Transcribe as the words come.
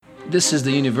This is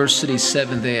the University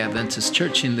Seventh-day Adventist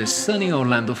Church in the sunny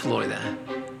Orlando, Florida.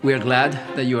 We are glad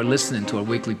that you are listening to our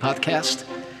weekly podcast.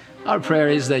 Our prayer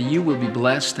is that you will be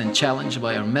blessed and challenged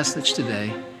by our message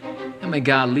today, and may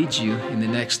God lead you in the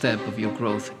next step of your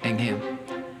growth in Him.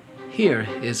 Here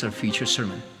is our feature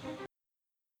sermon.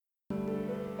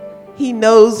 He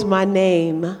knows my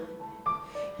name.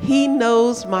 He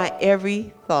knows my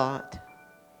every thought.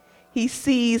 He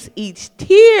sees each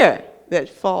tear that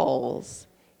falls,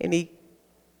 and He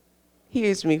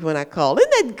hears me when I call.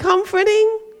 Isn't that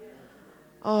comforting?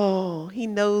 Oh, He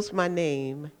knows my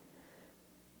name.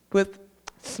 With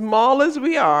small as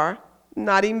we are,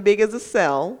 not even big as a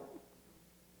cell,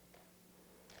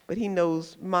 but He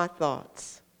knows my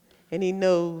thoughts, and He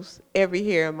knows every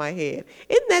hair on my head.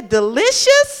 Isn't that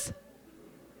delicious?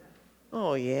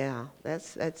 Oh yeah,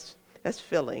 that's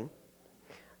filling.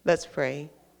 Let's pray.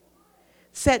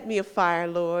 Set me afire,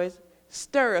 Lord.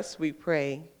 Stir us, we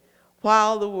pray.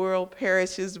 While the world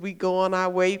perishes, we go on our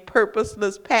way,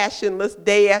 purposeless, passionless,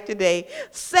 day after day.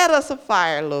 Set us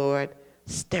afire, Lord.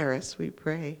 Stir us, we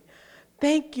pray.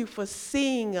 Thank you for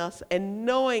seeing us and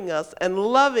knowing us and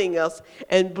loving us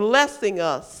and blessing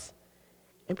us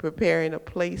and preparing a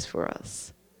place for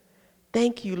us.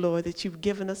 Thank you, Lord, that you've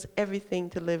given us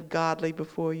everything to live godly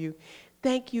before you.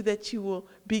 Thank you that you will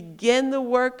begin the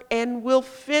work and will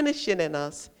finish it in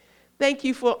us. Thank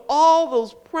you for all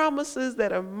those promises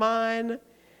that are mine,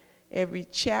 every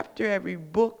chapter, every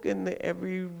book, and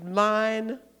every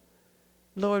line.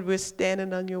 Lord, we're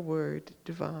standing on your word,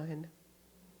 divine,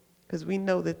 because we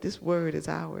know that this word is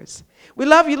ours. We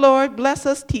love you, Lord. Bless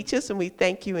us, teach us, and we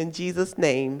thank you in Jesus'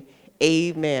 name.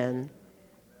 Amen.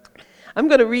 I'm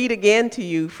going to read again to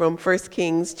you from 1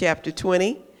 Kings chapter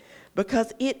 20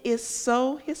 because it is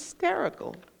so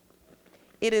hysterical.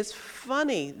 It is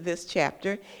funny, this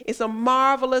chapter. It's a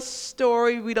marvelous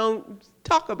story we don't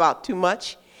talk about too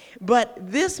much, but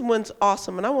this one's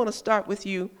awesome. And I want to start with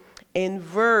you in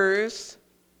verse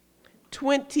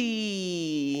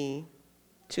 22,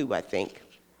 I think.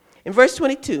 In verse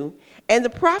 22, and the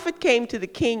prophet came to the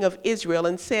king of Israel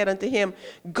and said unto him,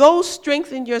 go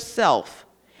strengthen yourself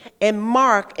and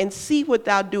mark and see what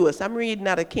thou doest. I'm reading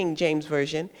out of King James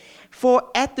Version. For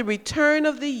at the return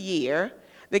of the year,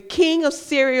 the king of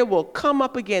Syria will come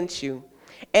up against you.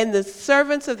 And the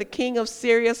servants of the king of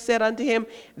Syria said unto him,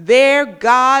 their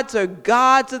gods are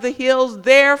gods of the hills,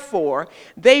 therefore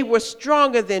they were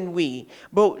stronger than we.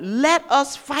 But let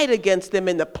us fight against them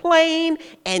in the plain,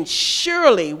 and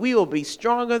surely we will be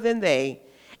stronger than they.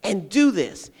 And do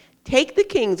this, take the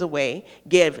kings away,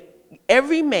 give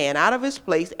every man out of his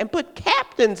place, and put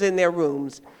captains in their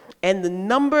rooms, and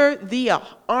number thee an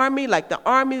army like the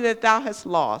army that thou hast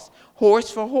lost, horse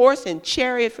for horse and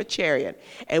chariot for chariot.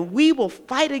 And we will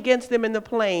fight against them in the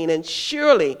plain, and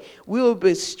surely we will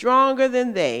be stronger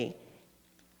than they.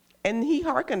 And he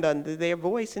hearkened unto their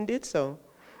voice and did so.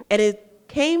 And it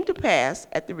came to pass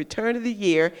at the return of the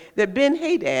year that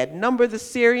Ben-Hadad numbered the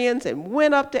Syrians and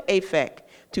went up to Aphek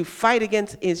to fight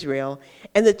against Israel.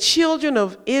 And the children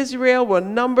of Israel were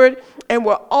numbered and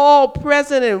were all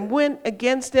present and went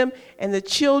against them. And the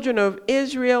children of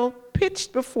Israel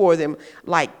pitched before them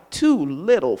like two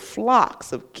little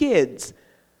flocks of kids.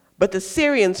 But the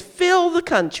Syrians filled the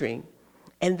country.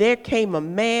 And there came a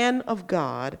man of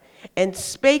God and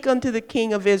spake unto the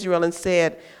king of Israel and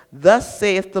said, thus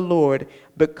saith the Lord,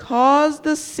 because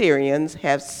the Syrians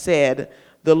have said,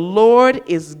 the Lord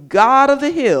is God of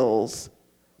the hills,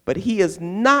 but he is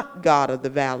not God of the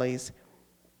valleys.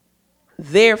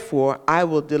 Therefore I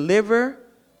will deliver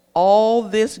all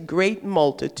this great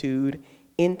multitude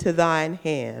into thine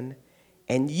hand,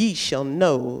 and ye shall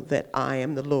know that I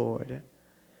am the Lord.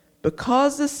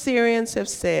 Because the Syrians have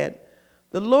said,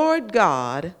 the Lord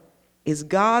God is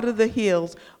God of the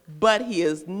hills, but he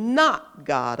is not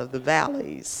God of the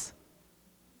valleys.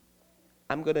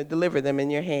 I'm going to deliver them in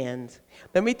your hands.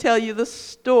 Let me tell you the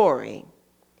story.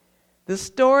 The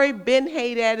story,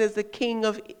 Ben-Hadad is the king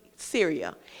of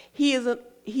Syria. He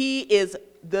is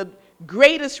the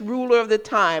greatest ruler of the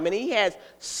time, and he has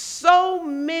so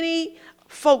many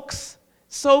folks,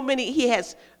 he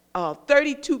has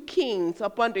 32 kings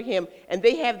up under him, and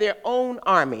they have their own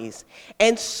armies.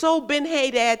 And so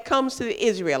Ben-Hadad comes to the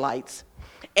Israelites,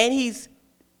 and he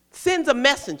sends a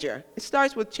messenger. It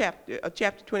starts with chapter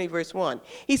 20, verse 1.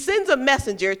 He sends a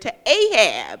messenger to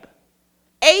Ahab.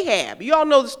 You all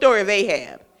know the story of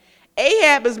Ahab.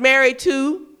 Ahab is married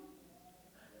to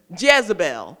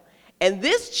Jezebel. And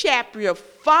this chapter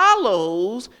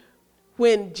follows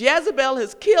when Jezebel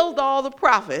has killed all the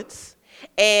prophets,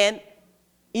 and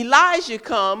Elijah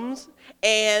comes,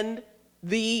 and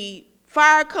the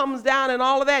fire comes down and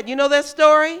all of that. You know that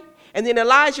story? And then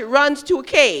Elijah runs to a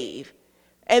cave.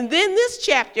 And then this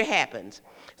chapter happens.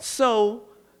 So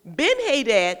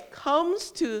Ben-Hadad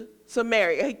comes to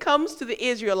Samaria. He comes to the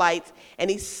Israelites, and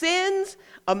he sends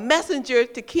a messenger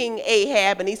to King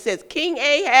Ahab, and he says, King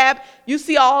Ahab, you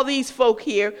see all these folk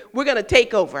here. We're going to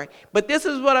take over. But this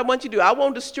is what I want you to do. I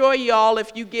won't destroy you all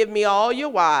if you give me all your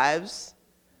wives,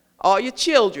 all your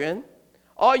children,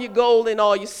 all your gold, and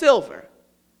all your silver.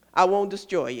 I won't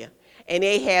destroy you. And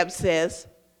Ahab says,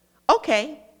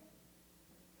 okay.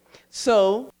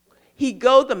 So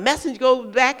the messenger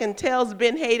goes back and tells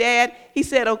Ben-Hadad. He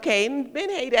said, okay. And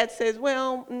Ben-Hadad says,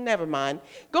 well, never mind.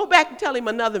 Go back and tell him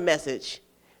another message.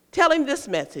 Tell him this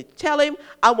message. Tell him,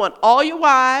 I want all your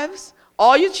wives,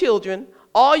 all your children,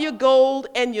 all your gold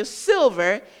and your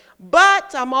silver,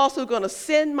 but I'm also going to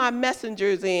send my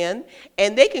messengers in,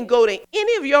 and they can go to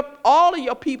all of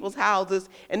your people's houses,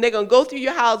 and they're going to go through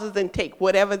your houses and take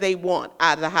whatever they want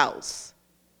out of the house.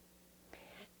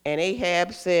 And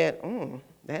Ahab said,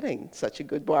 that ain't such a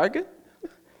good bargain.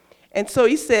 And so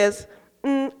he says,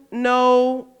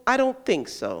 no, I don't think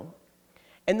so.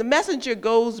 And the messenger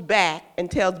goes back and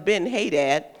tells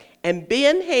Ben-Hadad, and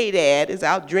Ben-Hadad is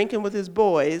out drinking with his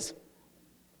boys.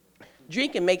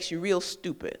 Drinking makes you real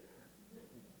stupid.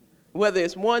 Whether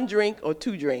it's one drink or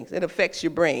two drinks, it affects your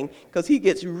brain because he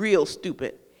gets real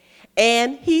stupid.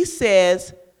 And he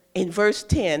says, in verse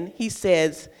 10, he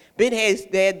says,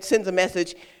 Ben-Hadad sends a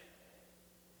message,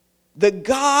 the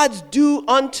gods do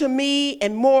unto me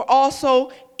and more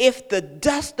also, if the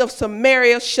dust of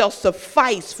Samaria shall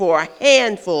suffice for a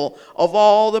handful of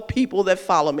all the people that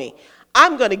follow me.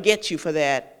 I'm going to get you for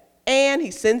that. And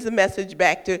he sends a message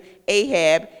back to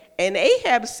Ahab. And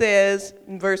Ahab says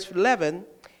in verse 11,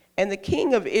 and the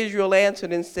king of Israel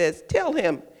answered and says, tell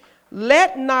him,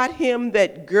 let not him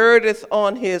that girdeth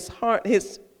on his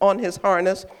harness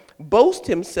boast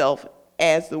himself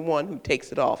as the one who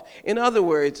takes it off. In other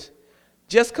words,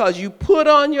 just because you put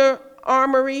on your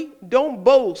armory, don't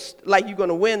boast like you're going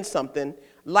to win something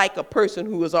like a person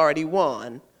who has already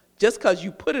won. Just because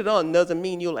you put it on doesn't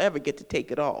mean you'll ever get to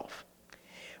take it off.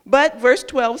 But verse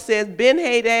 12 says,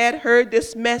 Ben-Hadad heard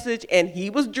this message, and he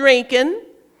was drinking,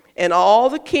 and all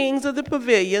the kings of the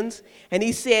pavilions, and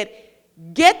he said,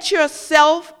 get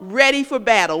yourself ready for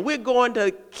battle. We're going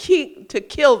to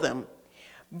kill them.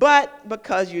 But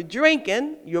because you're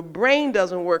drinking, your brain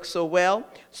doesn't work so well.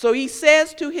 So he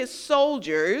says to his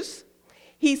soldiers,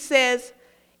 he says,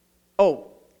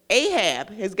 Ahab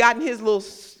has gotten his little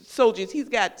soldiers. He's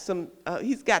got some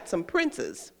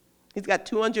princes. He's got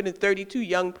 232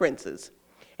 young princes.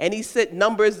 And he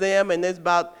numbers them, and there's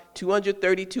about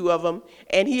 232 of them.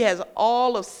 And he has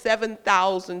all of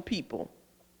 7,000 people.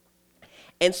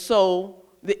 And so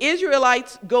the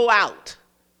Israelites go out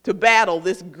to battle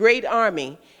this great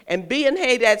army. And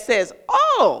Ben-Hadad says,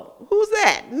 who's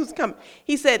that? Who's coming?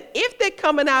 He said, if they're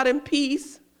coming out in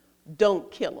peace,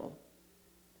 don't kill them.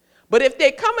 But if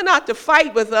they're coming out to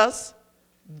fight with us,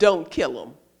 don't kill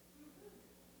them.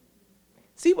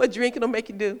 See what drinking will make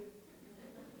you do?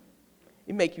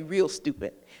 It make you real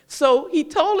stupid. So he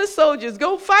told his soldiers,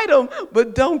 go fight them,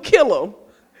 but don't kill them.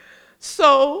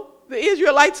 So the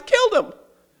Israelites killed them.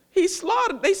 They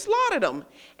slaughtered them.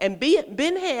 And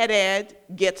Ben-Hadad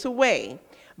gets away.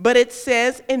 But it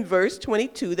says in verse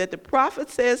 22 that the prophet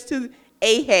says to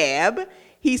Ahab,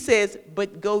 he says,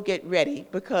 but go get ready,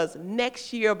 because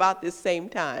next year about this same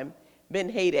time,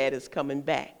 Ben-Hadad is coming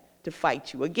back to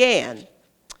fight you again.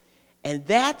 And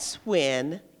that's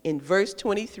when, in verse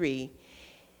 23,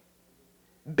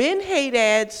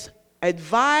 Ben-Hadad's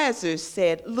advisors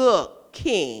said, look,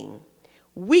 king,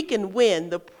 we can win.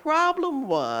 The problem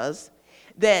was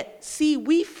that, see,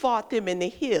 we fought them in the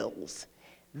hills.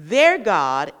 Their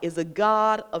God is a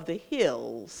God of the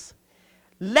hills.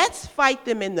 Let's fight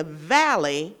them in the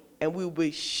valley, and we'll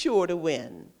be sure to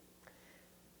win.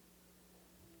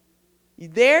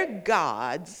 Their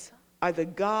gods are the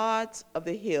gods of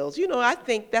the hills. You know, I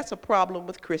think that's a problem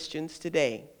with Christians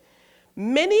today.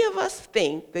 Many of us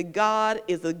think that God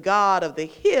is the God of the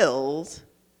hills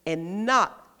and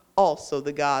not also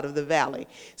the God of the valley.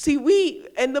 See,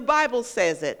 and the Bible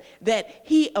says it, that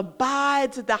he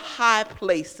abides at the high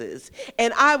places.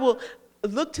 And I will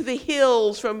look to the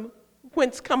hills from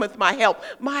whence cometh my help.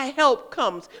 My help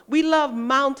comes. We love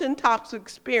mountaintops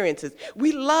experiences.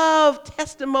 We love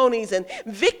testimonies and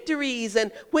victories.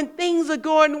 And when things are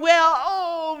going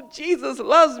well, Jesus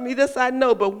loves me, this I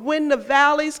know. But when the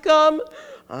valleys come,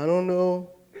 I don't know.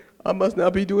 I must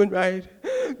not be doing right.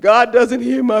 God doesn't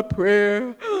hear my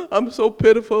prayer. I'm so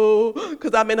pitiful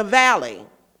because I'm in a valley.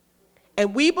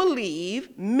 And we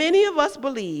believe, many of us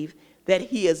believe, that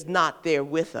he is not there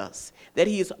with us, that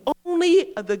he is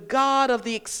only the God of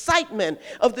the excitement,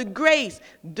 of the grace.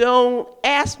 Don't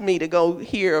ask me to go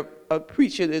hear a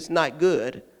preacher that's not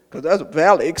good, because that's a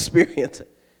valley experience.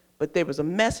 But there was a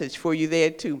message for you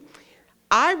there too.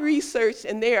 I researched,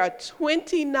 and there are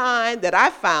 29 that I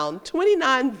found,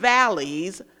 29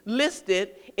 valleys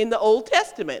listed in the Old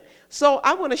Testament. So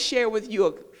I want to share with you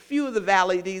a few of the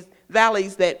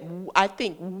valleys that I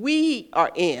think we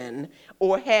are in,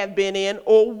 or have been in,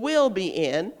 or will be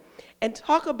in, and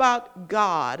talk about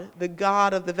God, the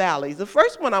God of the valleys. The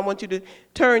first one I want you to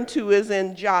turn to is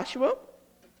in Joshua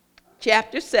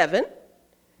chapter 7.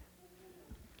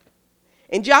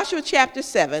 In Joshua chapter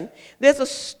 7, there's a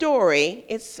story.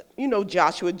 It's,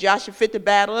 Joshua. Joshua fit the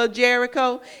battle of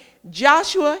Jericho.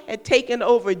 Joshua had taken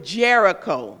over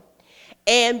Jericho.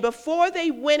 And before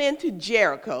they went into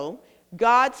Jericho,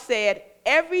 God said,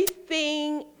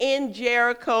 everything in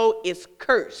Jericho is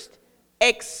cursed,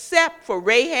 except for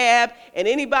Rahab and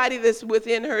anybody that's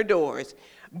within her doors.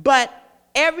 But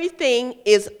everything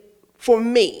is for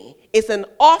me. It's an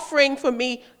offering for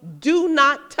me. Do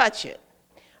not touch it.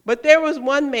 But there was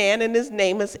one man, and his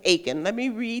name is Achan. Let me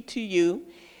read to you.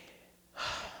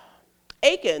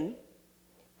 Achan,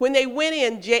 when they went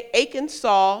in, Achan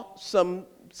saw some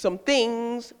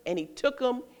things, and he took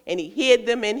them, and he hid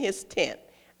them in his tent.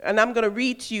 And I'm going to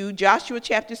read to you Joshua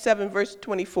chapter 7, verse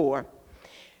 24.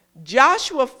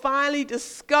 Joshua finally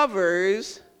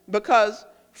discovers, because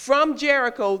from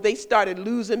Jericho, they started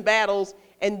losing battles.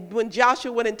 And when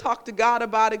Joshua went and talked to God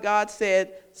about it, God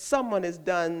said, someone has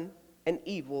done an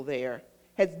evil there,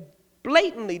 has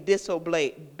blatantly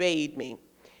disobeyed me.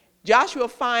 Joshua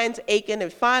finds Achan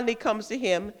and finally comes to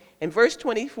him. And verse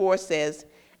 24 says,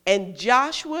 and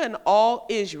Joshua and all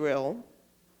Israel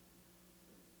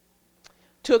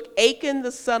took Achan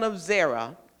the son of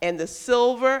Zerah, and the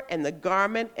silver, and the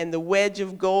garment, and the wedge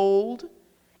of gold,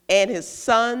 and his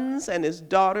sons, and his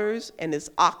daughters, and his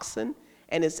oxen,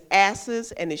 and his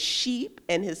asses, and his sheep,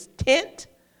 and his tent,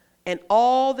 and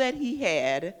all that he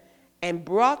had, and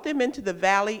brought them into the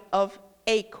valley of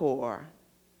Achor.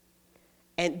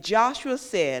 And Joshua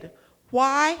said,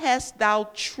 why hast thou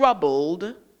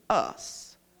troubled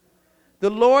us?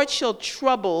 The Lord shall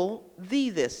trouble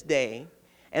thee this day.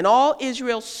 And all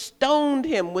Israel stoned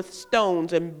him with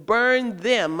stones and burned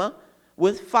them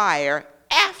with fire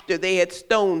after they had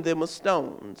stoned them with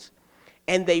stones.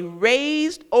 And they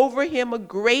raised over him a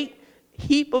great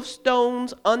heap of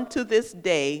stones unto this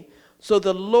day. So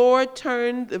the Lord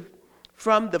turned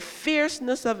from the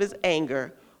fierceness of his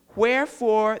anger.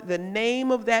 Wherefore the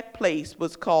name of that place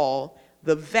was called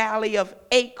the Valley of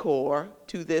Achor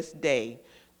to this day.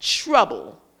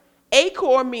 Trouble.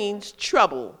 Achor means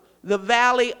trouble. The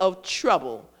valley of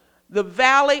trouble, the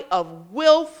valley of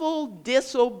willful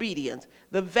disobedience,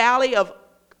 the valley of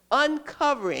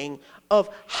uncovering, of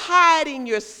hiding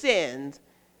your sins.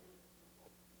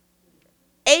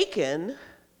 Achor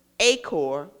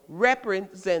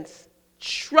represents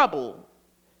trouble,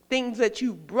 things that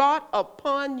you brought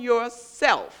upon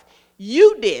yourself.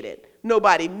 You did it.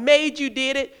 Nobody made you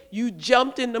did it. You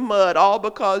jumped in the mud all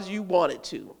because you wanted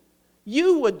to.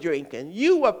 You were drinking,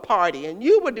 you were partying,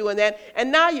 you were doing that,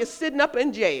 and now you're sitting up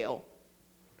in jail.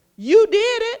 You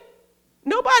did it.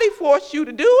 Nobody forced you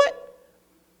to do it,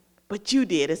 but you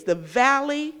did. It's the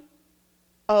valley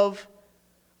of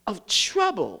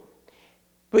trouble.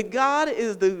 But God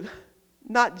is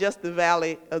not just the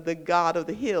valley of the God of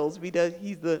the hills,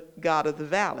 he's the God of the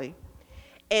valley.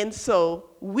 And so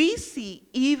we see,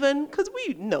 even, because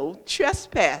we know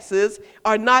trespasses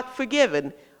are not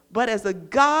forgiven, but as a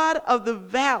God of the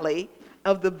valley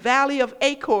of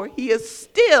Achor, he is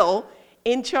still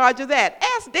in charge of that.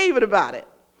 Ask David about it.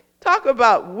 Talk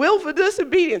about willful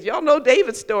disobedience. Y'all know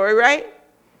David's story, right?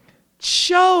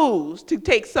 Chose to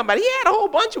take somebody. He had a whole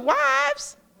bunch of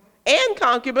wives and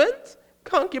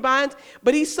concubines,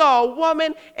 but he saw a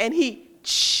woman and he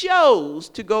chose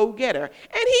to go get her. And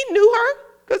he knew her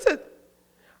because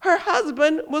her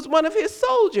husband was one of his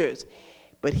soldiers.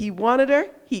 But he wanted her,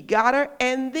 he got her,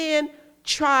 and then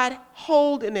tried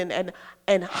holding it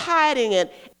and hiding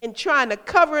it and trying to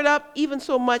cover it up, even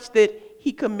so much that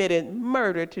he committed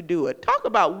murder to do it. Talk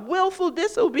about willful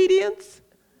disobedience.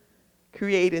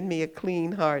 Create in me a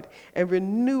clean heart and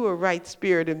renew a right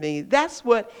spirit in me. That's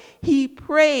what he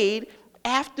prayed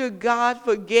after God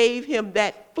forgave him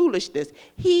that foolishness.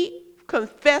 He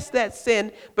confessed that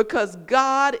sin because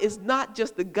God is not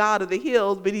just the God of the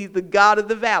hills, but he's the God of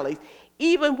the valleys.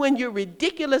 Even when you're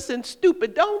ridiculous and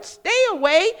stupid, don't stay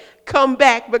away. Come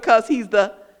back, because he's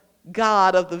the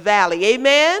God of the valley.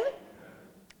 Amen?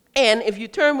 And if you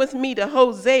turn with me to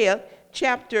Hosea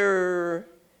chapter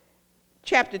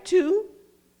 2.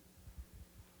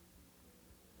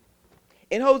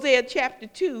 in Hosea chapter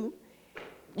 2,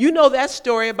 you know that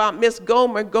story about Miss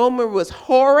Gomer. Gomer was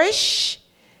whorish.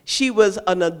 She was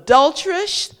an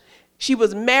adulteress. She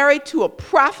was married to a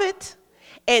prophet,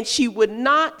 and she would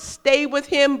not stay with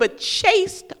him but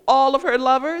chased all of her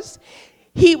lovers.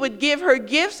 He would give her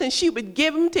gifts, and she would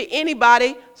give them to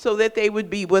anybody so that they would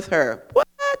be with her. What?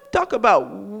 Talk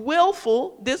about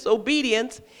willful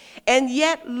disobedience. And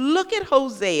yet, look at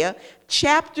Hosea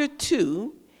chapter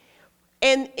 2.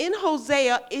 And in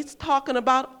Hosea, it's talking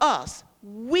about us.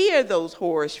 We're those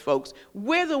whorish folks.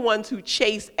 We're the ones who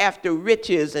chase after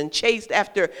riches and chased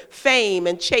after fame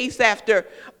and chase after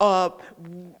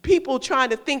people trying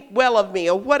to think well of me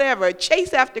or whatever.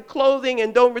 Chase after clothing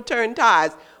and don't return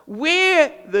tithes.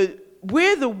 We're the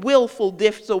willful,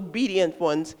 disobedient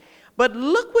ones. But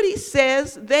look what he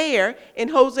says there in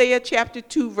Hosea chapter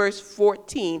 2, verse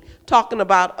 14, talking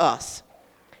about us.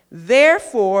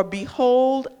 Therefore,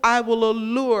 behold, I will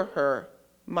allure her,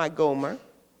 my Gomer.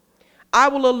 I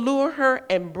will allure her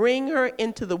and bring her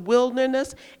into the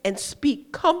wilderness and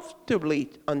speak comfortably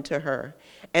unto her.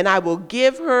 And I will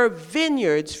give her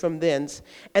vineyards from thence,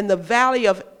 and the valley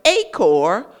of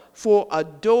Achor for a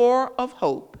door of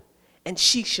hope. And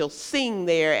she shall sing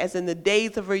there as in the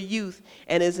days of her youth,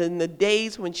 and as in the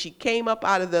days when she came up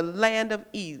out of the land of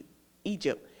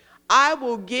Egypt. I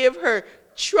will give her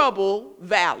Trouble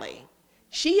Valley.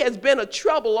 She has been a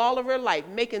trouble all of her life,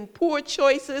 making poor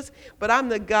choices, but I'm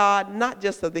the God, not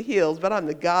just of the hills, but I'm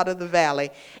the God of the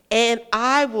valley. And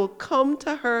I will come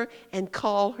to her and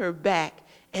call her back.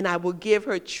 And I will give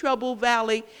her Trouble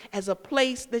Valley as a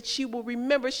place that she will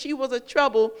remember she was a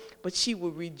trouble, but she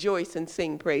will rejoice and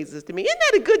sing praises to me. Isn't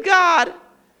that a good God?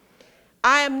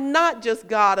 I am not just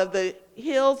God of the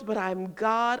hills, but I'm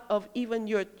God of even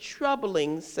your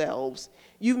troubling selves.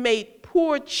 You've made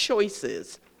poor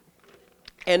choices,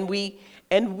 and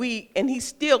he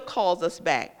still calls us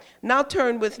back. Now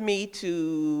turn with me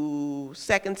to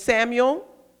 2 Samuel.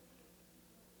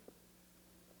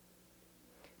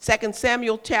 2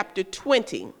 Samuel chapter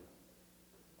 20.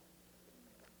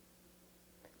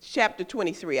 Chapter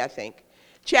 23, I think.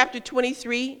 Chapter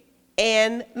 23,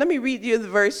 and let me read you the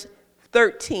verse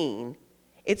 13.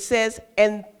 It says,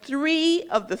 and 3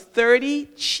 of the 30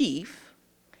 chief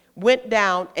went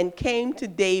down and came to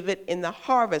David in the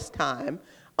harvest time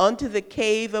unto the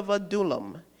cave of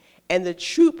Adullam. And the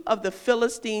troop of the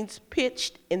Philistines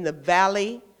pitched in the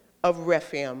valley of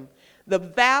Rephaim. The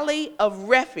valley of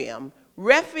Rephaim.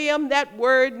 Rephaim, that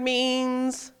word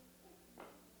means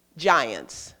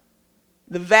giants.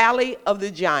 The valley of the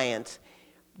giants.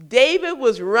 David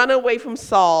was running away from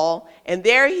Saul, and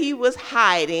there he was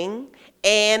hiding,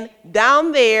 and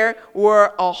down there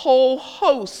were a whole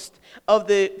host of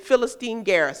the Philistine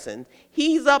garrison.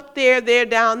 He's up there, they're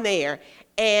down there.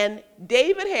 And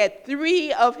David had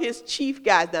 3 of his chief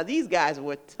guys. Now, these guys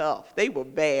were tough. They were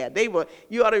bad.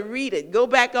 You ought to read it. Go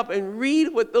back up and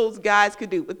read what those guys could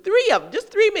do. But 3 of them,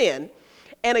 just 3 men.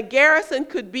 And a garrison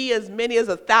could be as many as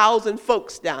 1,000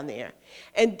 folks down there.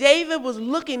 And David was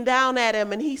looking down at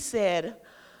him, and he said,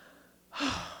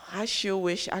 I sure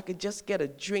wish I could just get a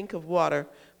drink of water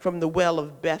from the well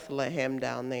of Bethlehem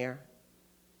down there.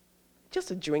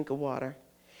 Just a drink of water.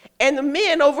 And the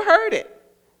men overheard it.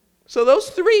 So those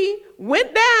 3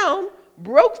 went down,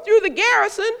 broke through the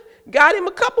garrison, got him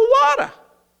a cup of water.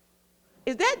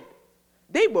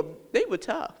 They were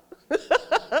tough.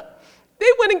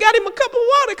 They went and got him a cup of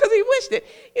water because he wished it.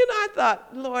 I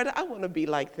thought, Lord, I want to be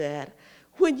like that.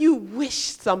 When you wish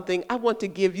something, I want to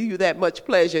give you that much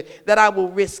pleasure that I will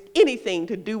risk anything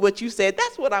to do what you said.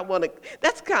 That's what I want to,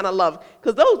 that's kind of love.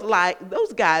 Because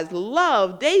those guys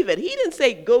love David. He didn't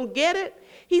say, go get it.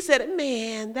 He said,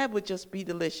 man, that would just be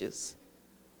delicious.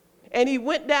 And he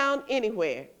went down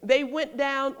anywhere. They went through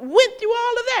all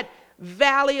of that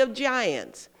valley of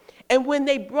giants. And when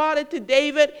they brought it to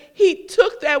David, he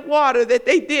took that water that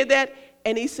they did that,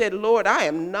 and he said, Lord, I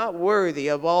am not worthy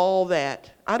of all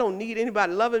that. I don't need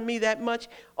anybody loving me that much.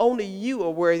 Only you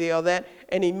are worthy of that.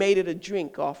 And he made it a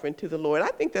drink offering to the Lord. I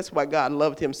think that's why God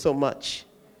loved him so much.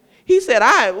 He said,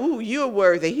 you're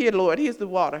worthy. Here, Lord, here's the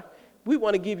water. We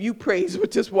want to give you praise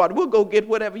with this water. We'll go get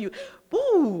whatever you.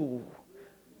 Ooh.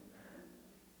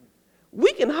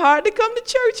 We can hardly come to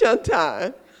church on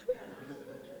time.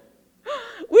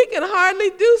 We can hardly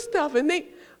do stuff and think,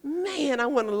 man, I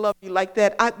want to love you like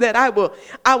that. I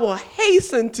will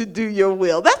hasten to do your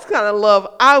will. That's the kind of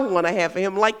love I want to have for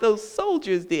him, like those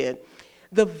soldiers did.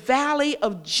 The valley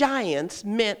of giants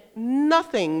meant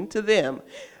nothing to them.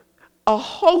 A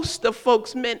host of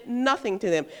folks meant nothing to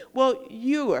them. Well,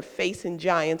 you are facing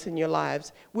giants in your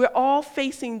lives. We're all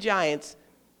facing giants.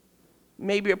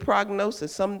 maybe a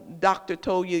prognosis. Some doctor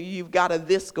told you you've got a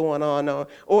this going on,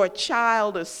 or a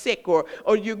child is sick, or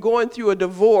you're going through a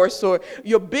divorce, or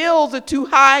your bills are too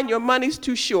high and your money's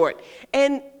too short.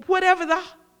 And whatever the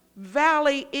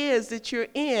valley is that you're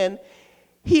in,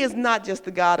 he is not just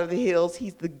the God of the hills,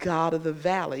 he's the God of the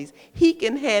valleys. He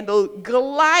can handle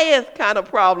Goliath kind of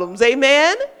problems,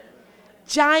 amen?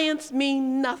 Giants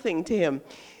mean nothing to him.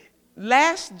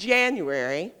 Last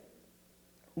January,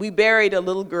 we buried a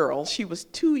little girl. She was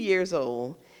 2 years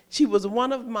old. She was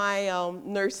one of my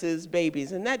nurse's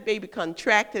babies, and that baby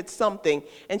contracted something,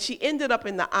 and she ended up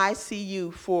in the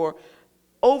ICU for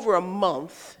over a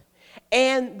month.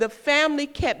 And the family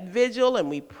kept vigil, and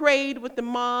we prayed with the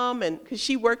mom, and because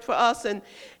she worked for us.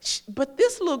 But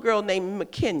this little girl named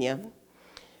McKenya,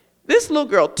 this little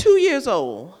girl, 2 years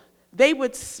old, they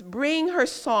would bring her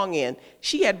song in.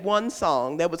 She had one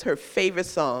song that was her favorite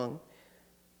song.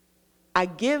 I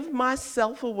give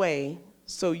myself away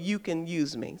so you can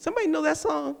use me. Somebody know that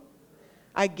song?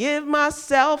 I give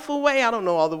myself away. I don't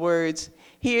know all the words.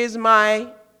 Here's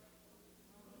my,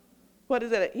 what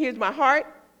is it? Here's my heart.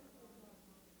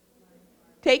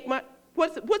 Take my,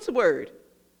 what's the word?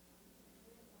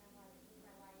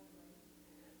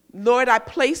 Lord, I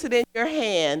place it in your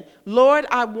hand. Lord,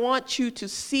 I want you to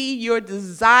see your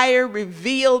desire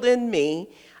revealed in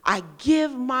me. I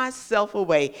give myself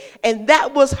away. And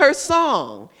that was her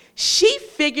song. She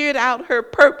figured out her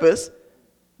purpose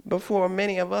before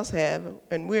many of us have,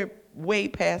 and we're way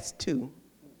past 2.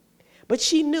 But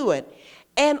she knew it.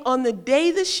 And on the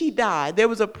day that she died, there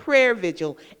was a prayer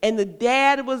vigil, and the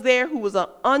dad was there who was an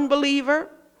unbeliever,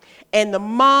 and the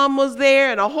mom was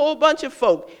there, and a whole bunch of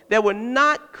folk that were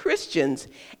not Christians.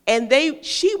 And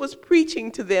she was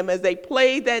preaching to them as they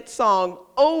played that song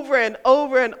over and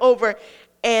over and over.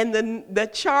 And the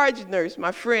charge nurse,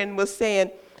 my friend, was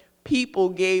saying, people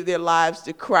gave their lives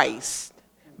to Christ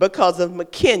because of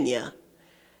McKenya.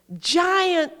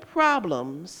 Giant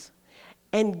problems,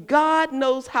 and God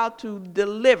knows how to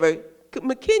deliver.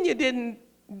 McKenya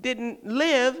didn't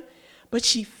live, but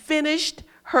she finished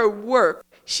her work.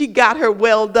 She got her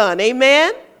well done,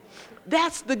 amen?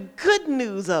 That's the good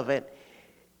news of it.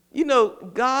 You know,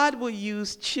 God will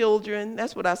use children.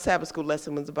 That's what our Sabbath school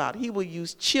lesson was about. He will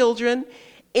use children,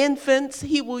 infants.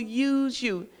 He will use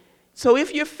you. So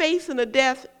if you're facing a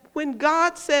death, when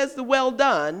God says the well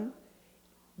done,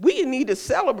 we need to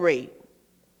celebrate.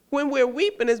 When we're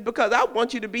weeping, it's because I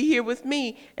want you to be here with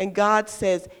me. And God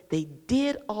says they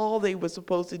did all they were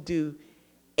supposed to do.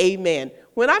 Amen.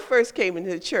 When I first came into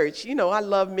the church, you know, I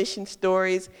love mission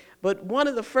stories, but one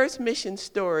of the first mission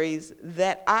stories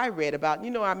that I read about, you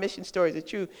know, our mission stories are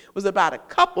true, was about a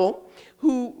couple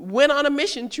who went on a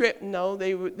mission trip. No,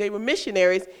 they were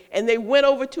missionaries, and they went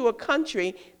over to a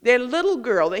country. Their little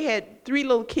girl, they had 3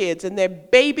 little kids, and their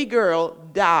baby girl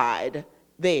died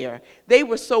there. They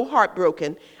were so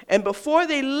heartbroken. And before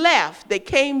they left, they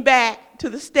came back to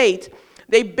the States.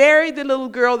 They buried the little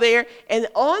girl there, and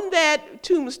on that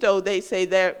tombstone, they say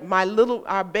that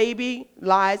our baby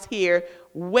lies here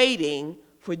waiting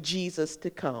for Jesus to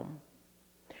come.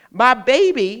 My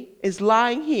baby is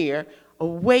lying here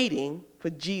waiting for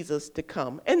Jesus to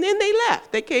come. And then they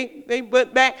left. They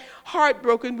went back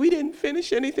heartbroken. We didn't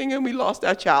finish anything, and we lost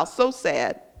our child. So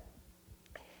sad.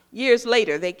 Years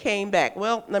later, they came back.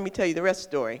 Well, let me tell you the rest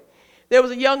of the story. There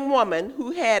was a young woman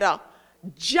who had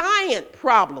giant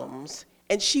problems,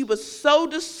 and she was so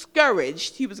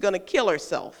discouraged she was going to kill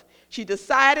herself. She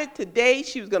decided today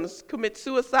she was going to commit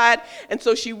suicide, and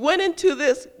so she went into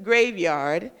this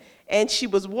graveyard, and she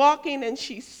was walking, and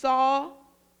she saw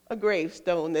a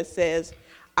gravestone that says,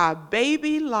 our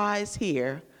baby lies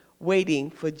here waiting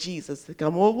for Jesus to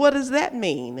come. Well, what does that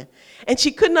mean? And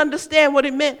she couldn't understand what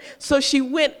it meant, so she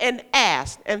went and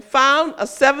asked and found a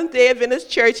Seventh-day Adventist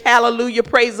church. Hallelujah,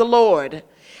 praise the Lord.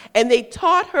 And they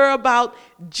taught her about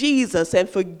Jesus and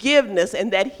forgiveness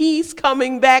and that he's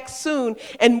coming back soon.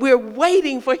 And we're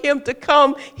waiting for him to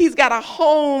come. He's got a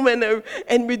home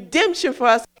and redemption for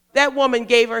us. That woman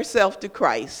gave herself to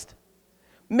Christ,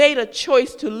 made a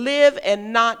choice to live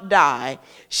and not die.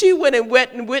 She went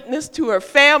and witnessed to her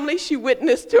family. She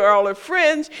witnessed to all her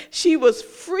friends. She was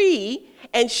free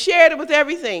and shared it with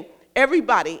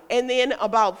everybody. And then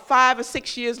about 5 or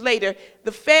 6 years later,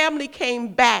 the family came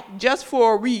back just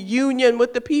for a reunion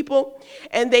with the people,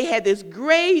 and they had this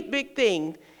great big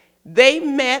thing. They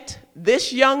met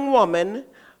this young woman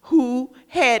who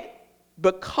had,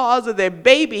 because of their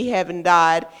baby having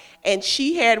died, and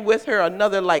she had with her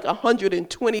another like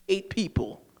 128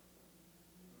 people.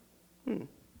 I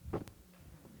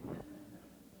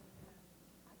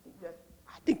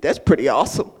think that's pretty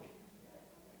awesome.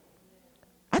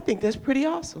 I think that's pretty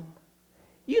awesome.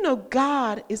 You know,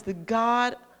 God is the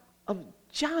God of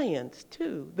giants,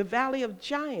 too, the valley of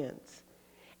giants.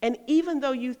 And even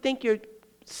though you think your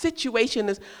situation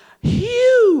is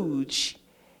huge,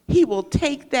 he will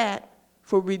take that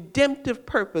for redemptive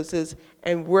purposes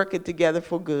and work it together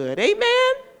for good.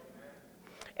 Amen?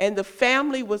 And the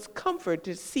family was comforted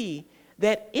to see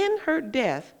that in her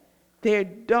death, their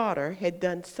daughter had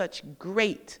done such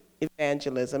great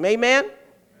evangelism. Amen?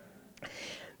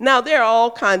 Now, there are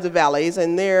all kinds of valleys,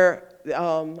 and I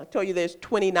told you there's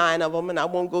 29 of them, and I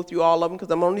won't go through all of them because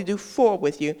I'm only do 4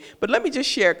 with you. But let me just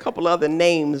share a couple other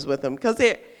names with them because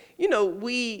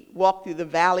we walk through the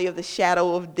valley of the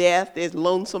shadow of death. There's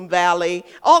Lonesome Valley,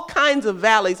 all kinds of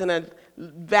valleys and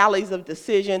valleys of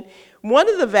decision. One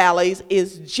of the valleys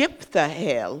is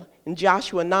Jephthahel in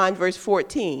Joshua 9, verse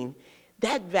 14.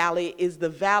 That valley is the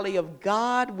valley of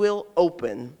God will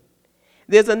open.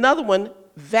 There's another one,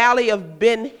 Valley of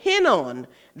Ben Hinnom.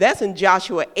 That's in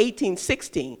Joshua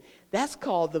 18:16. That's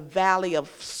called the Valley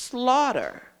of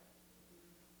Slaughter.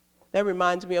 That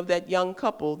reminds me of that young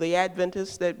couple, the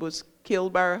Adventist that was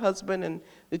killed by her husband and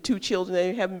the 2 children.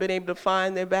 They haven't been able to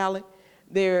find the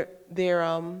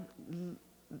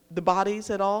bodies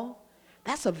at all.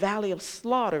 That's a valley of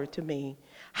slaughter to me.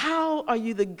 How are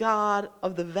you the God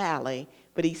of the valley?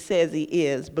 But he says he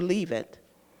is. Believe it.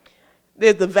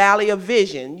 There's the valley of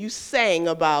vision. You sang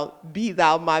about, be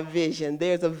thou my vision.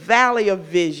 There's a valley of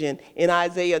vision in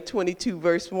Isaiah 22,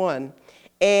 verse 1.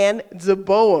 And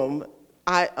Zeboam,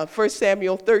 1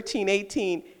 Samuel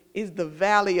 13:18, is the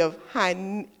valley of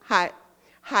hyenas.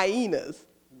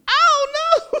 Oh,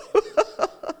 no!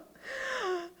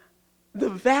 The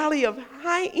valley of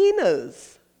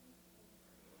hyenas.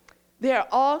 There are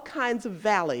all kinds of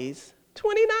valleys,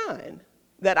 29,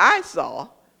 that I saw.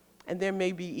 And there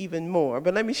may be even more.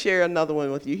 But let me share another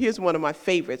one with you. Here's one of my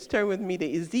favorites. Turn with me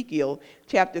to Ezekiel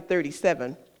chapter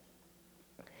 37.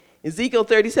 Ezekiel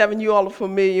 37, you all are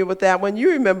familiar with that one. You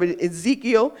remember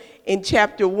Ezekiel in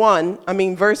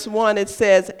verse 1, it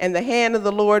says, and the hand of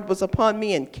the Lord was upon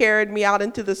me and carried me out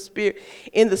in the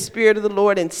spirit of the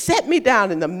Lord and set me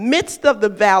down in the midst of the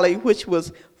valley, which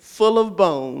was full of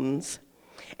bones,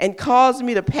 and caused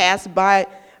me to pass by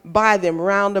them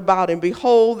round about, and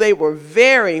behold, they were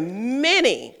very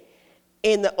many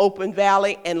in the open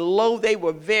valley, and lo, they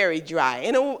were very dry.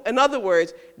 In other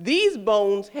words, these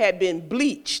bones had been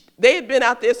bleached. They had been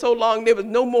out there so long, there was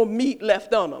no more meat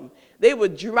left on them. They were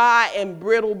dry and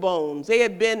brittle bones. They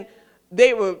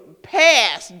were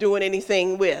past doing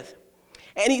anything with.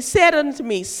 And he said unto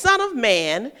me, Son of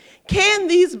man, can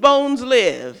these bones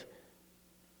live?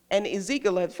 And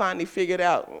Ezekiel had finally figured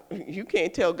out, you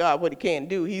can't tell God what he can't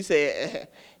do. He said,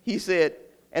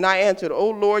 and I answered, O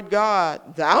Lord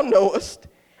God, thou knowest.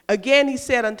 Again he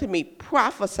said unto me,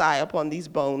 prophesy upon these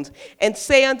bones, and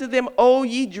say unto them, O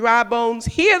ye dry bones,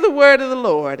 hear the word of the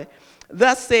Lord.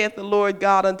 Thus saith the Lord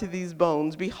God unto these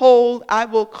bones, behold, I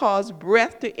will cause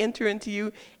breath to enter into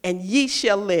you, and ye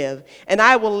shall live. And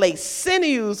I will lay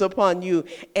sinews upon you,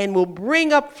 and will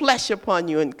bring up flesh upon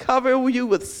you, and cover you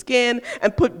with skin,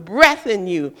 and put breath in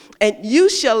you. And you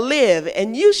shall live,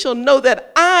 and you shall know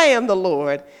that I am the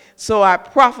Lord. So I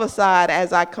prophesied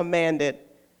as I commanded.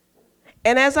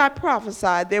 And as I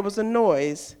prophesied, there was a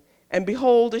noise, and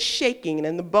behold, a shaking,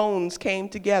 and the bones came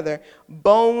together,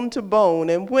 bone to bone.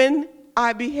 And when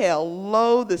I beheld,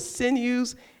 lo, the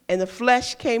sinews and the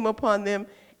flesh came upon them,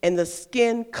 and the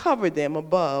skin covered them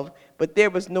above, but there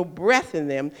was no breath in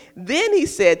them. Then he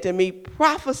said to me,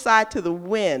 prophesy to the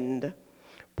wind.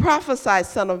 Prophesy,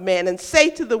 son of man, and say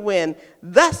to the wind,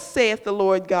 thus saith the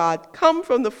Lord God, come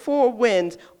from the 4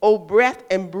 winds, O breath,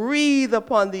 and breathe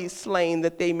upon these slain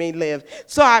that they may live.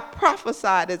 So I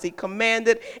prophesied as he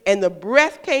commanded, and the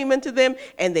breath came into them,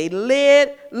 and they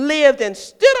lived and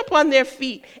stood upon their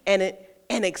feet, and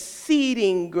an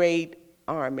exceeding great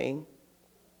army.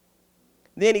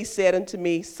 Then he said unto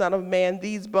me, Son of man,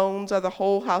 these bones are the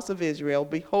whole house of Israel.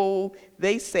 Behold,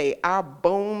 they say, our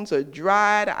bones are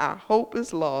dried, our hope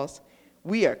is lost.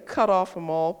 We are cut off from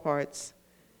all parts.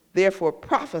 Therefore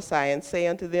prophesy and say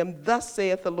unto them, thus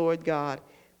saith the Lord God,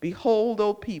 behold,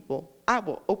 O people, I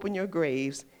will open your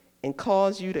graves and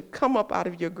cause you to come up out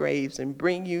of your graves and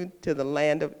bring you to the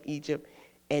land of Israel,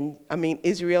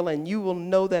 and you will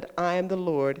know that I am the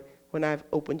Lord when I've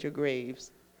opened your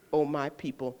graves, O my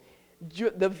people.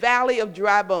 The valley of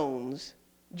dry bones,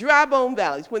 dry bone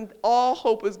valleys, when all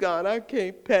hope is gone. I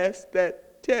can't pass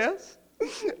that test.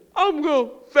 I'm going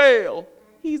to fail.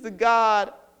 He's the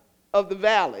God of the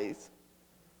valleys.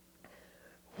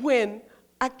 When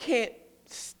I can't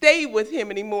stay with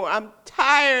him anymore, I'm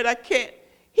tired,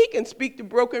 he can speak to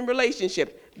broken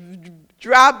relationships,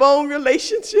 dry bone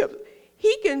relationships.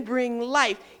 He can bring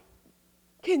life.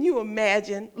 Can you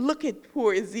imagine? Look at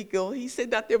poor Ezekiel. He's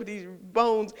sitting out there with these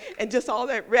bones, and just all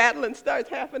that rattling starts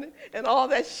happening, and all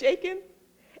that shaking,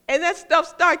 and that stuff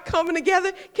starts coming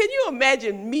together. Can you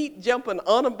imagine meat jumping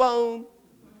on a bone?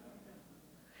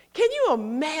 Can you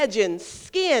imagine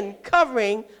skin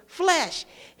covering flesh?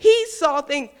 He saw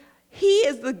things. He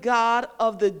is the God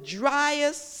of the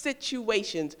driest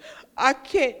situations. I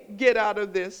can't get out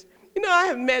of this. You know, I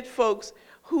have met folks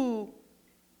who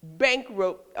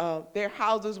their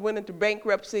houses went into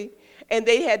bankruptcy, and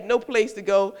they had no place to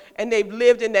go, and they've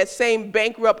lived in that same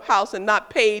bankrupt house and not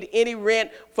paid any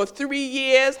rent for 3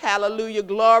 years. Hallelujah,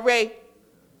 glory.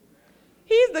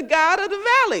 He's the God of the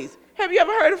valleys. Have you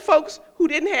ever heard of folks who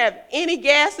didn't have any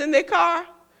gas in their car,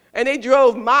 and they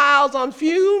drove miles on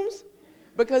fumes?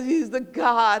 Because he's the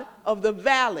God of the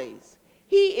valleys.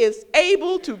 He is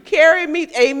able to carry me,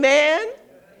 amen?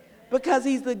 Because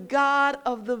he's the God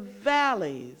of the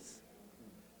valleys.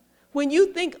 When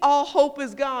you think all hope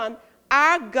is gone,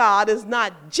 our God is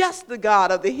not just the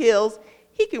God of the hills.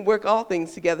 He can work all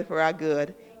things together for our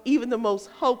good, even the most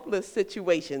hopeless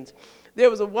situations. There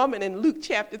was a woman in Luke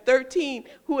chapter 13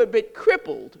 who had been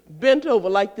crippled, bent over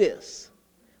like this,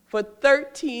 for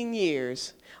 13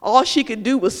 years. All she could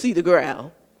do was see the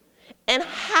ground. And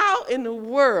how in the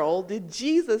world did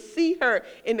Jesus see her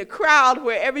in the crowd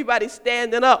where everybody's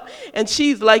standing up and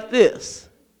she's like this?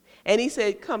 And he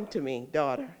said, "Come to me,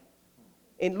 daughter,"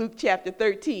 in Luke chapter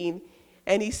 13.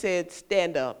 And he said,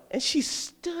 "Stand up." And she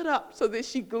stood up so that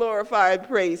she glorified and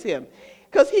praised him.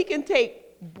 Because he can take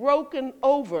broken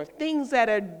over things that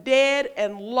are dead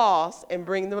and lost and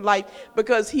bring them to life,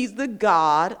 because he's the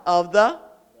God of the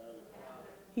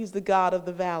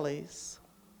valleys.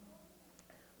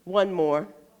 One more.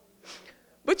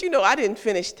 But you know, I didn't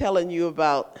finish telling you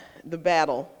about the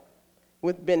battle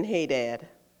with Ben-Hadad.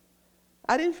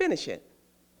 I didn't finish it.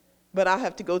 But I'll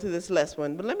have to go to this last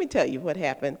one. But let me tell you what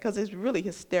happened, because it's really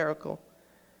hysterical.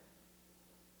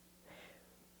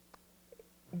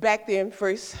 Back there in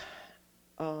 1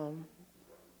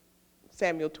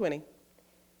 Samuel 20.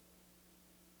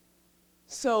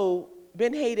 So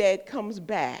Ben-Hadad comes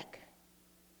back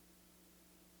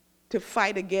to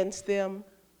fight against them.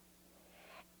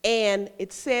 And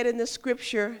it said in the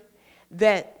scripture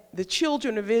that the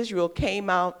children of Israel came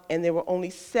out, and there were only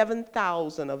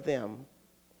 7,000 of them.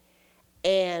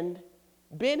 And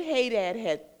Ben-Hadad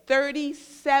had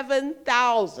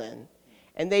 37,000,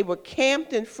 and they were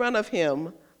camped in front of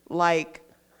him like,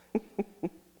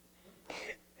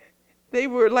 they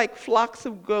were like flocks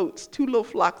of goats, 2 little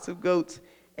flocks of goats,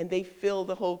 and they filled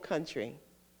the whole country.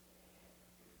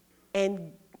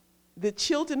 And the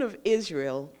children of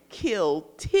Israel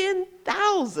killed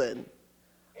 10,000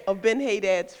 of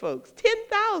Ben-Hadad's folks,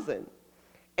 10,000.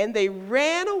 And they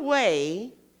ran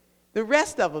away, the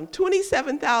rest of them,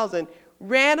 27,000,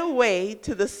 ran away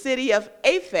to the city of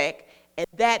Aphek, and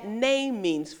that name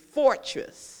means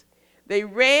fortress. They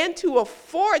ran to a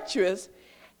fortress,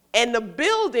 and the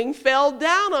building fell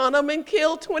down on them and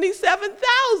killed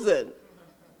 27,000.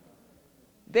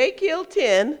 They killed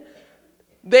 10.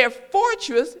 Their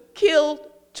fortress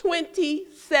killed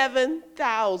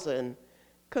 27,000,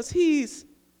 because he's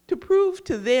to prove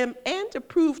to them and to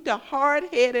prove to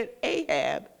hard-headed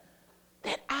Ahab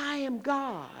that I am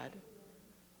God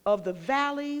of the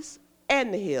valleys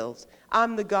and the hills.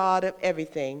 I'm the God of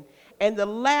everything. And the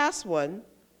last one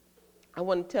I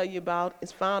want to tell you about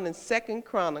is found in 2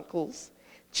 Chronicles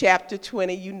chapter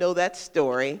 20. You know that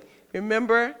story.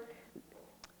 Remember?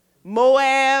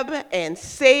 Moab and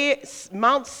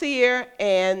Mount Seir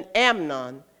and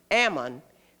Ammon,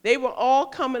 they were all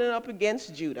coming up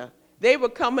against Judah. They were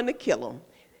coming to kill them,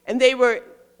 and they were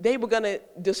going to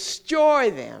destroy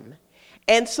them.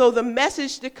 And so the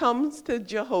message that comes to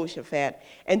Jehoshaphat,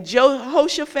 and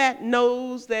Jehoshaphat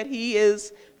knows that he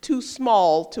is too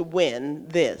small to win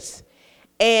this.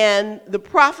 And the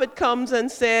prophet comes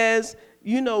and says,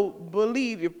 you know,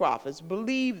 believe your prophets,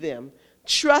 believe them.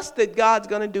 Trust that God's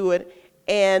going to do it.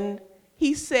 And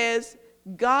he says,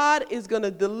 God is going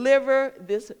to deliver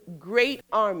this great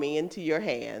army into your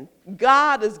hand.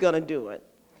 God is going to do it.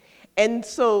 And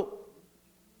so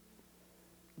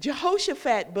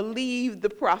Jehoshaphat believed the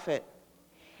prophet.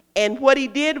 And what he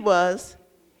did was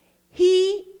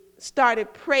he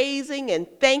started praising and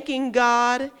thanking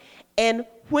God. And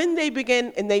when they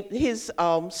began, and his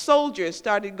soldiers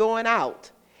started going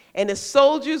out. And the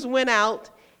soldiers went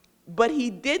out. But he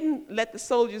didn't let the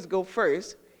soldiers go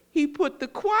first. He put the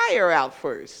choir out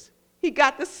first. He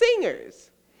got the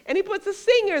singers. And he put the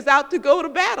singers out to go to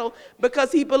battle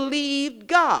because he believed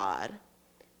God.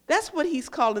 That's what he's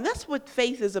calling. That's what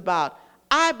faith is about.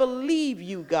 I believe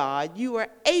you, God. You are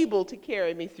able to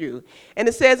carry me through. And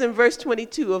it says in verse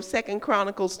 22 of 2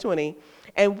 Chronicles 20,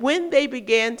 and when they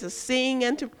began to sing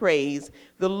and to praise,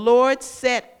 the Lord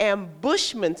set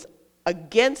ambushments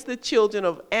against the children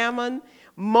of Ammon,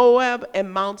 Moab,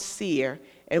 and Mount Seir.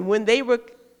 And when they were,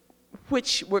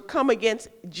 which were come against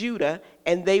Judah,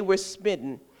 and they were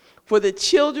smitten. For the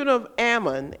children of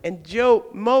Ammon and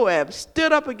Moab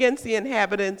stood up against the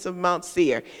inhabitants of Mount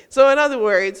Seir. So in other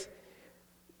words,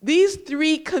 these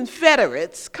three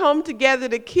confederates come together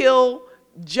to kill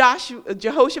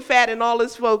Jehoshaphat and all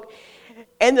his folk.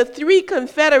 And the three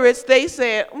confederates, they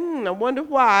said, I wonder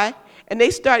why. And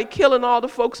they started killing all the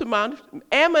folks of Mount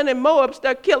Ammon and Moab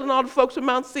started killing all the folks of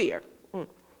Mount Seir.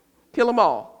 Kill them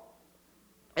all.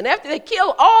 And after they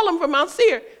killed all of them from Mount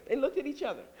Seir, they looked at each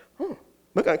other.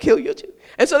 We're going to kill you too.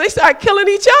 And so they started killing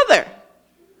each other.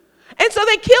 And so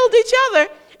they killed each other.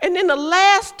 And then the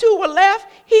last two were left.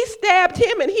 He stabbed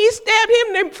him and he stabbed him,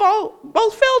 and they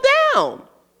both fell down.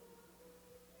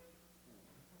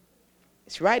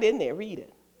 It's right in there. Read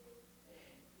it.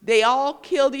 They all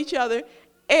killed each other.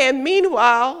 And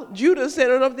meanwhile, Judah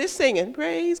sitting up there singing,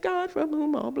 praise God from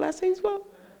whom all blessings flow.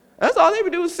 That's all they were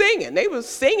doing, singing. They were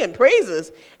singing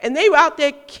praises. And they were out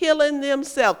there killing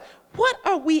themselves. What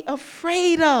are we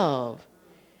afraid of?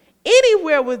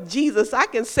 Anywhere with Jesus, I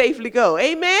can safely go.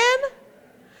 Amen?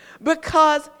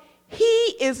 Because he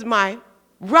is my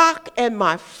rock and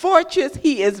my fortress.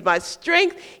 He is my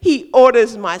strength. He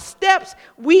orders my steps.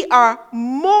 We are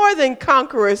more than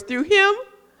conquerors through him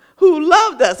who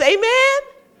loved us. Amen?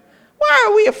 Why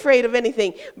are we afraid of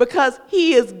anything? Because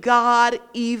he is God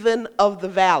even of the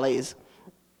valleys.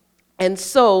 And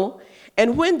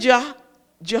when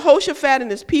Jehoshaphat and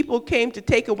his people came to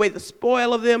take away the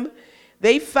spoil of them,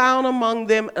 they found among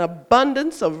them an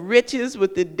abundance of riches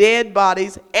with the dead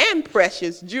bodies and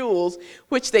precious jewels,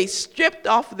 which they stripped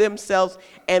off themselves,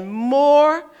 and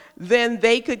more than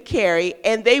they could carry.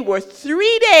 And they were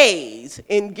 3 days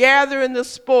in gathering the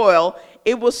spoil.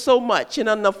 It was so much. And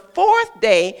on the fourth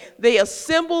day, they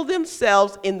assembled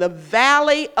themselves in the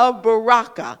valley of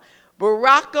Barakah.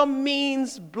 Barakah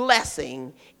means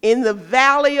blessing. In the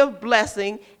valley of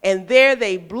blessing, and there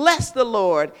they blessed the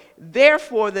Lord.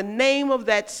 Therefore, the name of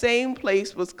that same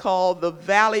place was called the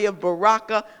Valley of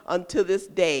Barakah unto this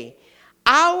day.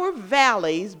 Our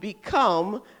valleys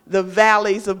become the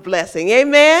valleys of blessing.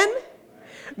 Amen?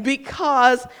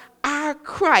 Because our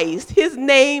Christ, his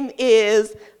name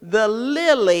is the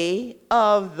lily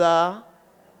of the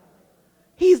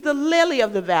He's the lily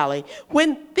of the valley.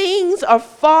 When things are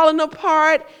falling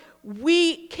apart,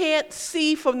 we can't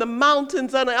see from the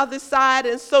mountains on the other side,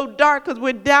 and it's so dark because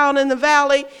we're down in the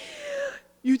valley.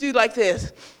 You do like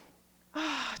this.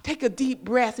 Take a deep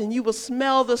breath, and you will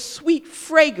smell the sweet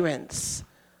fragrance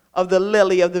of the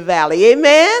lily of the valley.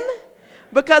 Amen?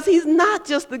 Because he's not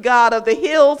just the God of the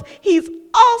hills, he's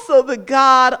also the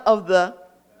God of the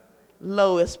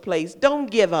lowest place. Don't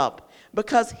give up.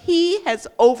 Because he has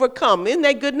overcome. Isn't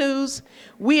that good news?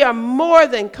 We are more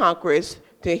than conquerors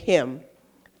to him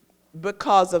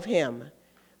because of him.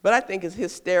 But I think it's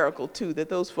hysterical, too, that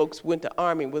those folks went to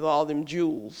army with all them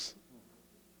jewels.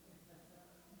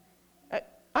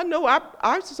 I know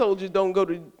our soldiers don't go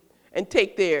to and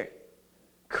take their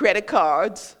credit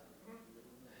cards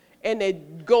and their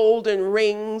golden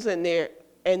rings and their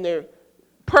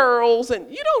pearls. And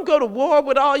you don't go to war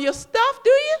with all your stuff, do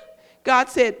you? God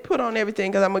said, put on everything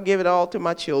because I'm going to give it all to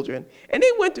my children. And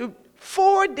they went through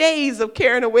 4 days of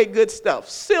carrying away good stuff,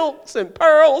 silks and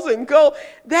pearls and gold.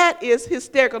 That is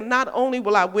hysterical. Not only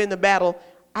will I win the battle,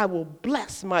 I will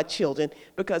bless my children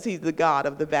because he's the God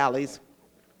of the valleys.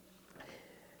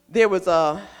 There was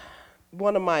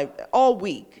one of my, all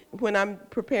week, when I'm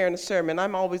preparing a sermon,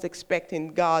 I'm always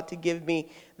expecting God to give me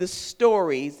the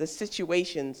stories, the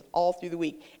situations all through the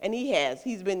week. And he has.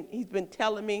 He's been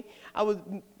telling me. I was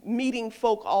meeting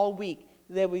folk all week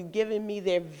that were giving me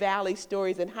their valley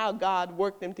stories and how God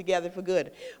worked them together for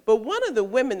good. But one of the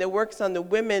women that works on the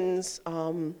women's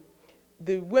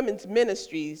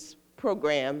ministries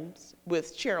programs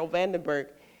with Cheryl Vandenberg,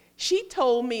 she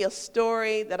told me a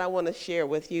story that I want to share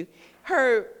with you.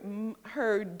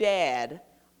 Her dad,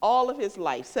 all of his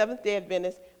life, Seventh-day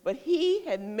Adventist, but he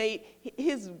had made,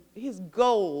 his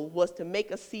goal was to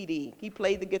make a CD. He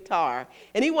played the guitar,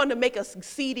 and he wanted to make a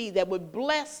CD that would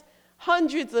bless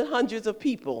hundreds and hundreds of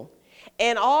people.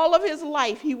 And all of his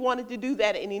life, he wanted to do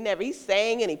that, and he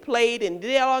sang and he played and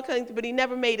did all kinds of things, but he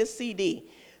never made a CD.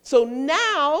 So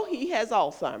now he has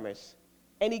Alzheimer's,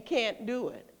 and he can't do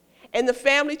it. And the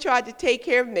family tried to take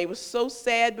care of him. They were so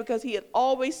sad because he had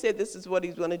always said this is what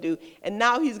he's going to do. And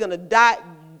now he's going to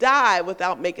die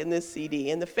without making this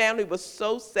CD. And the family was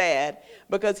so sad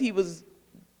because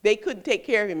they couldn't take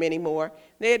care of him anymore.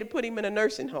 They had to put him in a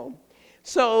nursing home.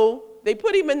 So they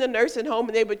put him in the nursing home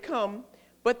and they would come.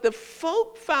 But the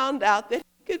folk found out that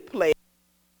he could play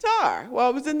guitar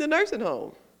while he was in the nursing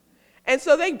home. And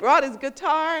so they brought his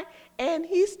guitar and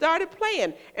he started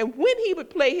playing. And when he would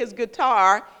play his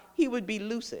guitar, he would be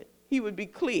lucid. He would be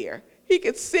clear. He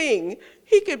could sing.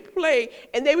 He could play.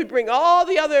 And they would bring all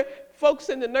the other folks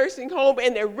in the nursing home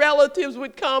and their relatives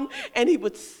would come and he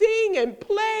would sing and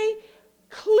play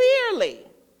clearly.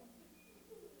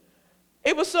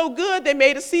 It was so good they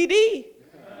made a CD.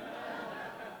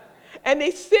 And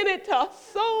they sent it to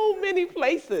so many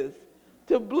places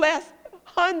to bless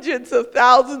hundreds of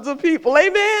thousands of people.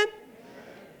 Amen?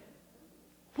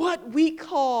 What we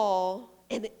call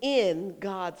an end,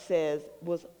 God says,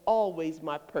 was always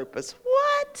my purpose.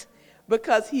 What?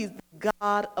 Because he's the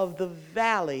God of the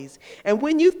valleys. And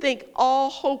when you think all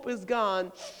hope is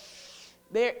gone,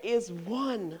 there is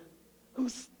one who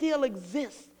still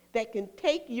exists that can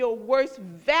take your worst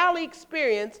valley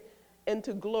experience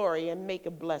into glory and make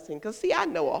a blessing. Because see, I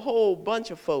know a whole bunch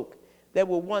of folk that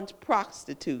were once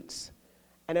prostitutes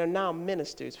and are now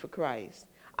ministers for Christ.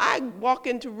 I walk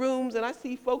into rooms and I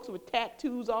see folks with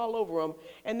tattoos all over them,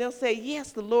 and they'll say,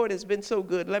 yes, the Lord has been so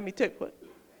good. Let me tell you what.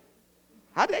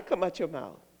 How did that come out your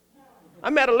mouth? I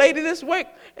met a lady this week,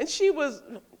 and she was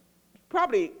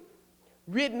probably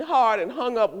ridden hard and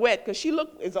hung up wet because she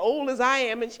looked as old as I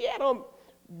am, and she had on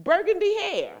burgundy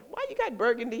hair. Why you got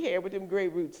burgundy hair with them gray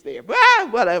roots there?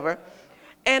 Whatever.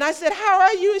 And I said, how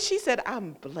are you? And she said,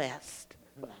 I'm blessed.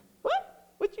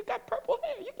 What? What, you got purple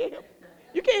hair?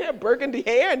 You can't have burgundy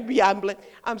hair and be,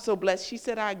 I'm so blessed. She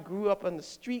said, I grew up on the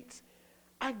streets.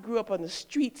 I grew up on the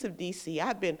streets of D.C.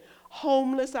 I've been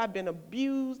homeless. I've been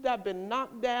abused. I've been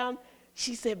knocked down.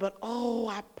 She said, but oh,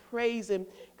 I praise him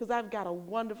because I've got a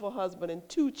wonderful husband and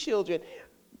 2 children.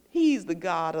 He's the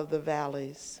God of the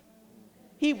valleys.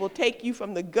 He will take you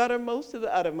from the guttermost to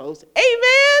the uttermost.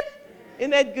 Amen?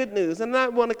 Isn't that good news? And I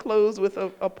want to close with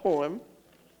a poem.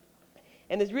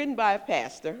 And it's written by a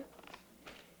pastor.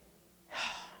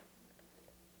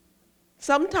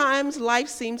 Sometimes life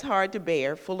seems hard to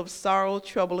bear, full of sorrow,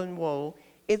 trouble, and woe.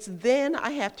 It's then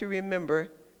I have to remember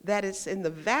that it's in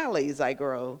the valleys I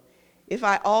grow. If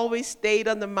I always stayed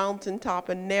on the mountaintop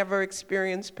and never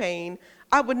experienced pain,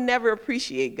 I would never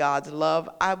appreciate God's love.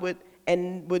 I would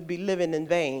be living in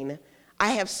vain.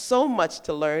 I have so much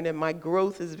to learn and my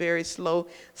growth is very slow.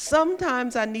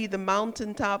 Sometimes I need the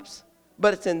mountaintops,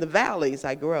 but it's in the valleys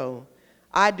I grow.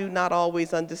 I do not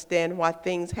always understand why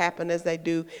things happen as they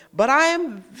do, but I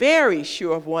am very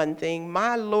sure of one thing.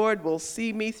 My Lord will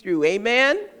see me through.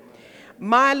 Amen?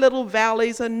 My little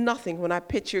valleys are nothing when I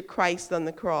picture Christ on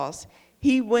the cross.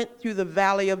 He went through the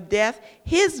valley of death.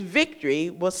 His victory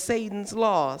was Satan's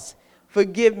loss.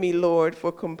 Forgive me, Lord,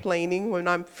 for complaining when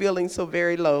I'm feeling so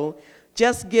very low.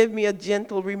 Just give me a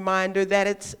gentle reminder that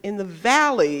it's in the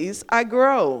valleys I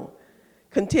grow.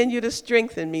 Continue to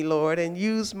strengthen me, Lord, and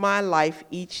use my life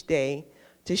each day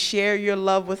to share your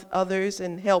love with others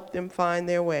and help them find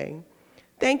their way.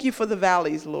 Thank you for the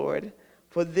valleys, Lord.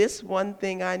 For this one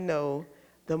thing I know,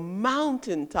 the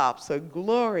mountaintops are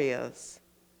glorious,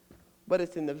 but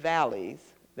it's in the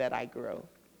valleys that I grow.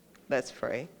 Let's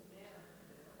pray.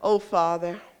 Oh,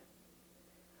 Father,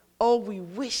 oh, we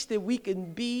wish that we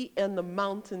can be in the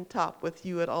mountaintop with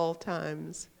you at all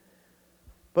times.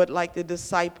 But like the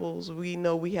disciples, we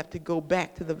know we have to go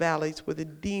back to the valleys where the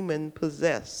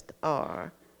demon-possessed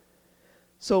are.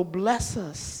 So bless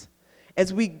us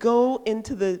as we go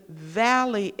into the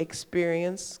valley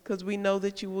experience, because we know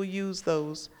that you will use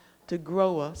those to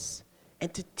grow us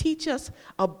and to teach us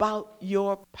about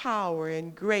your power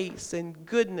and grace and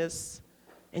goodness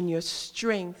and your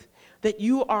strength, that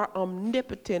you are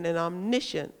omnipotent and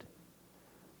omniscient.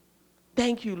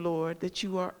 Thank you, Lord, that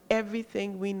you are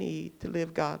everything we need to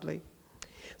live godly.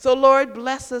 So, Lord,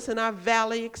 bless us in our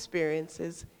valley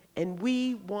experiences, and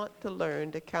we want to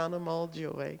learn to count them all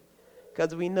joy,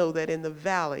 because we know that in the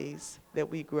valleys that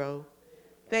we grow.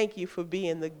 Thank you for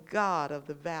being the God of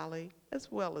the valley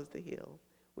as well as the hill.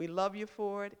 We love you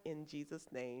for it. In Jesus'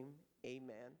 name,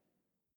 amen.